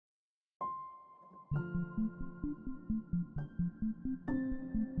Hello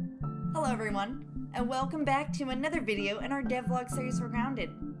everyone, and welcome back to another video in our devlog series for Grounded.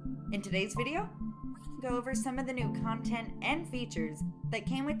 In today's video, we're going to go over some of the new content and features that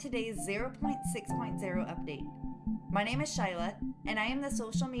came with today's 0.6.0 update. My name is Shyla, and I am the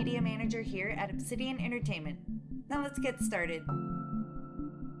social media manager here at Obsidian Entertainment. Now let's get started.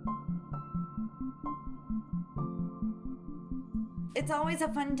 It's always a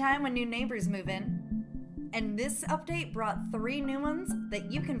fun time when new neighbors move in. And this update brought 3 new ones that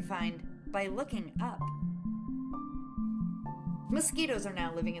you can find by looking up. Mosquitoes are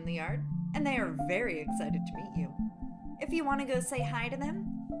now living in the yard, and they are very excited to meet you. If you want to go say hi to them,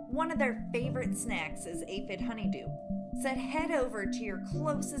 one of their favorite snacks is aphid honeydew. So head over to your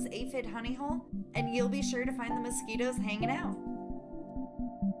closest aphid honey hole, and you'll be sure to find the mosquitoes hanging out.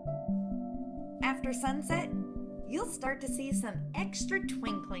 After sunset, you'll start to see some extra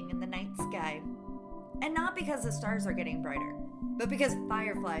twinkling in the night sky. And not because the stars are getting brighter, but because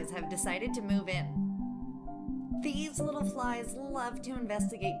fireflies have decided to move in. These little flies love to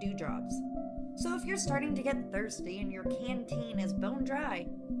investigate dewdrops. So if you're starting to get thirsty and your canteen is bone dry,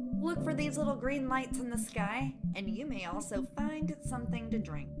 look for these little green lights in the sky, and you may also find something to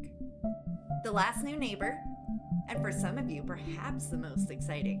drink. The last new neighbor, and for some of you perhaps the most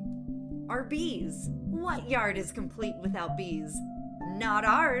exciting, are bees. What yard is complete without bees? Not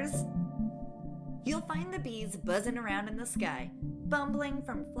ours! You'll find the bees buzzing around in the sky, bumbling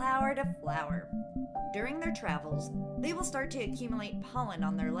from flower to flower. During their travels, they will start to accumulate pollen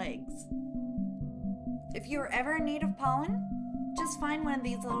on their legs. If you are ever in need of pollen, just find one of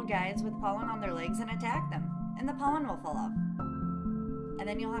these little guys with pollen on their legs and attack them, and the pollen will fall off. And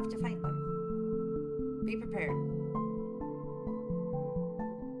then you'll have to fight them. Be prepared.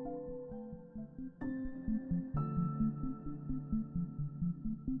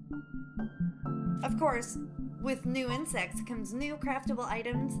 Of course, with new insects comes new craftable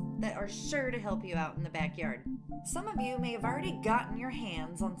items that are sure to help you out in the backyard. Some of you may have already gotten your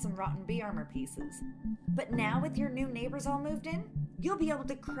hands on some rotten bee armor pieces, but now with your new neighbors all moved in, you'll be able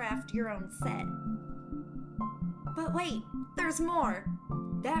to craft your own set. But wait, there's more!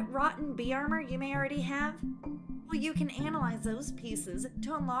 That rotten bee armor you may already have? Well, you can analyze those pieces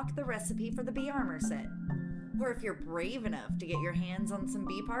to unlock the recipe for the bee armor set. Or if you're brave enough to get your hands on some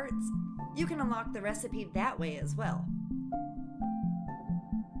bee parts, you can unlock the recipe that way as well.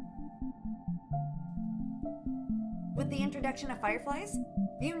 With the introduction of fireflies,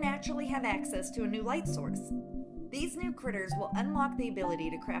 you naturally have access to a new light source. These new critters will unlock the ability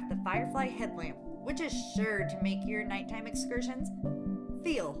to craft the firefly headlamp, which is sure to make your nighttime excursions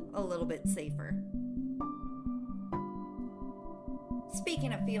feel a little bit safer.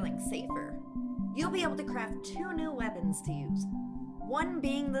 Speaking of feeling safer, you'll be able to craft 2 new weapons to use. One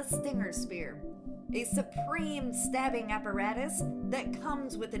being the Stinger Spear, a supreme stabbing apparatus that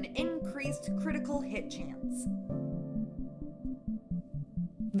comes with an increased critical hit chance.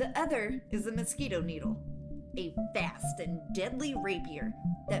 The other is the Mosquito Needle, a fast and deadly rapier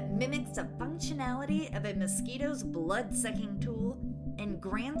that mimics the functionality of a mosquito's blood-sucking tool and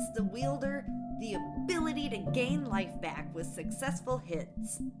grants the wielder the ability to gain life back with successful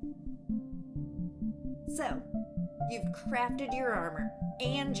hits. So, you've crafted your armor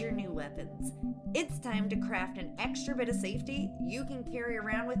and your new weapons. It's time to craft an extra bit of safety you can carry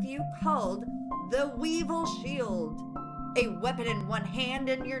around with you called the Weevil Shield. A weapon in one hand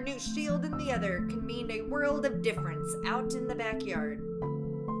and your new shield in the other can mean a world of difference out in the backyard.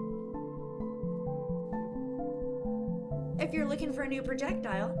 If you're looking for a new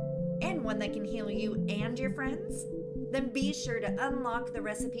projectile, and one that can heal you and your friends, then be sure to unlock the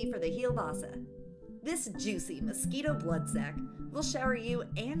recipe for the Healbasa. This juicy mosquito blood sac will shower you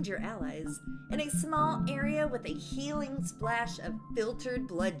and your allies in a small area with a healing splash of filtered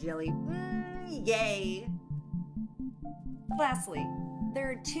blood jelly. Yay! Lastly,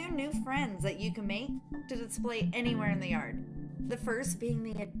 there are 2 new friends that you can make to display anywhere in the yard. The first being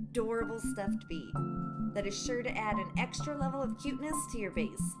the adorable stuffed bee that is sure to add an extra level of cuteness to your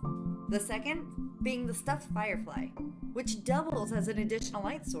base. The second being the stuffed firefly, which doubles as an additional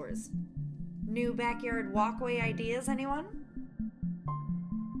light source. New backyard walkway ideas, anyone?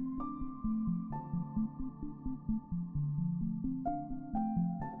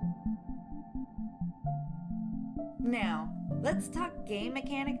 Now, let's talk game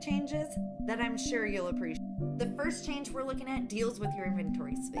mechanic changes that I'm sure you'll appreciate. The first change we're looking at deals with your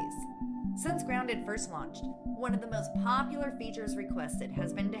inventory space. Since Grounded first launched, one of the most popular features requested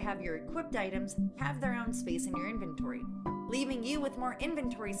has been to have your equipped items have their own space in your inventory, leaving you with more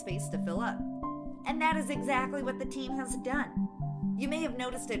inventory space to fill up. And that is exactly what the team has done. You may have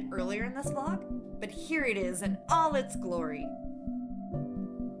noticed it earlier in this vlog, but here it is in all its glory.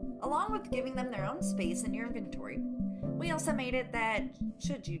 Along with giving them their own space in your inventory, we also made it that,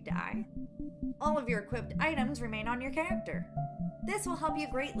 should you die, all of your equipped items remain on your character. This will help you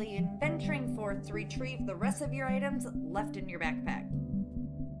greatly in venturing forth to retrieve the rest of your items left in your backpack.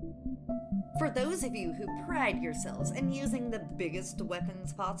 For those of you who pride yourselves in using the biggest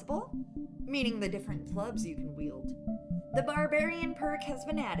weapons possible, meaning the different clubs you can wield, the Barbarian perk has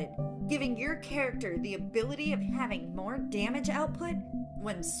been added, giving your character the ability of having more damage output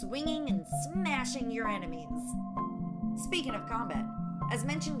when swinging and smashing your enemies. Speaking of combat, as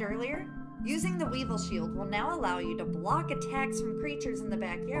mentioned earlier, using the Weevil Shield will now allow you to block attacks from creatures in the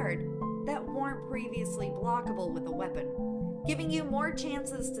backyard that weren't previously blockable with a weapon, giving you more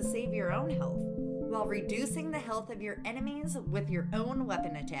chances to save your own health, while reducing the health of your enemies with your own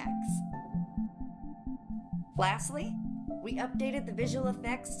weapon attacks. Lastly, we updated the visual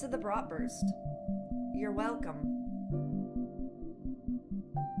effects to the Bratwurst. You're welcome.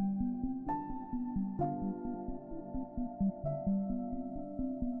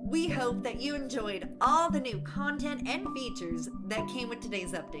 We hope that you enjoyed all the new content and features that came with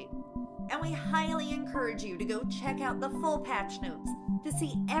today's update. And we highly encourage you to go check out the full patch notes to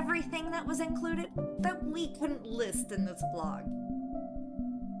see everything that was included that we couldn't list in this vlog.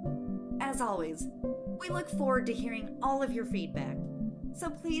 As always, we look forward to hearing all of your feedback. So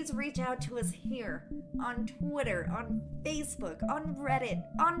please reach out to us here, on Twitter, on Facebook, on Reddit,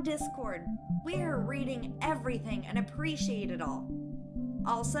 on Discord. We are reading everything and appreciate it all.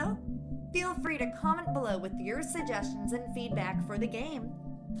 Also, feel free to comment below with your suggestions and feedback for the game,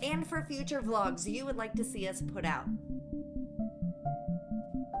 and for future vlogs you would like to see us put out.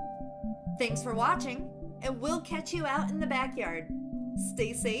 Thanks for watching, and we'll catch you out in the backyard.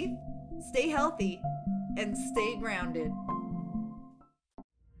 Stay safe, stay healthy, and stay grounded.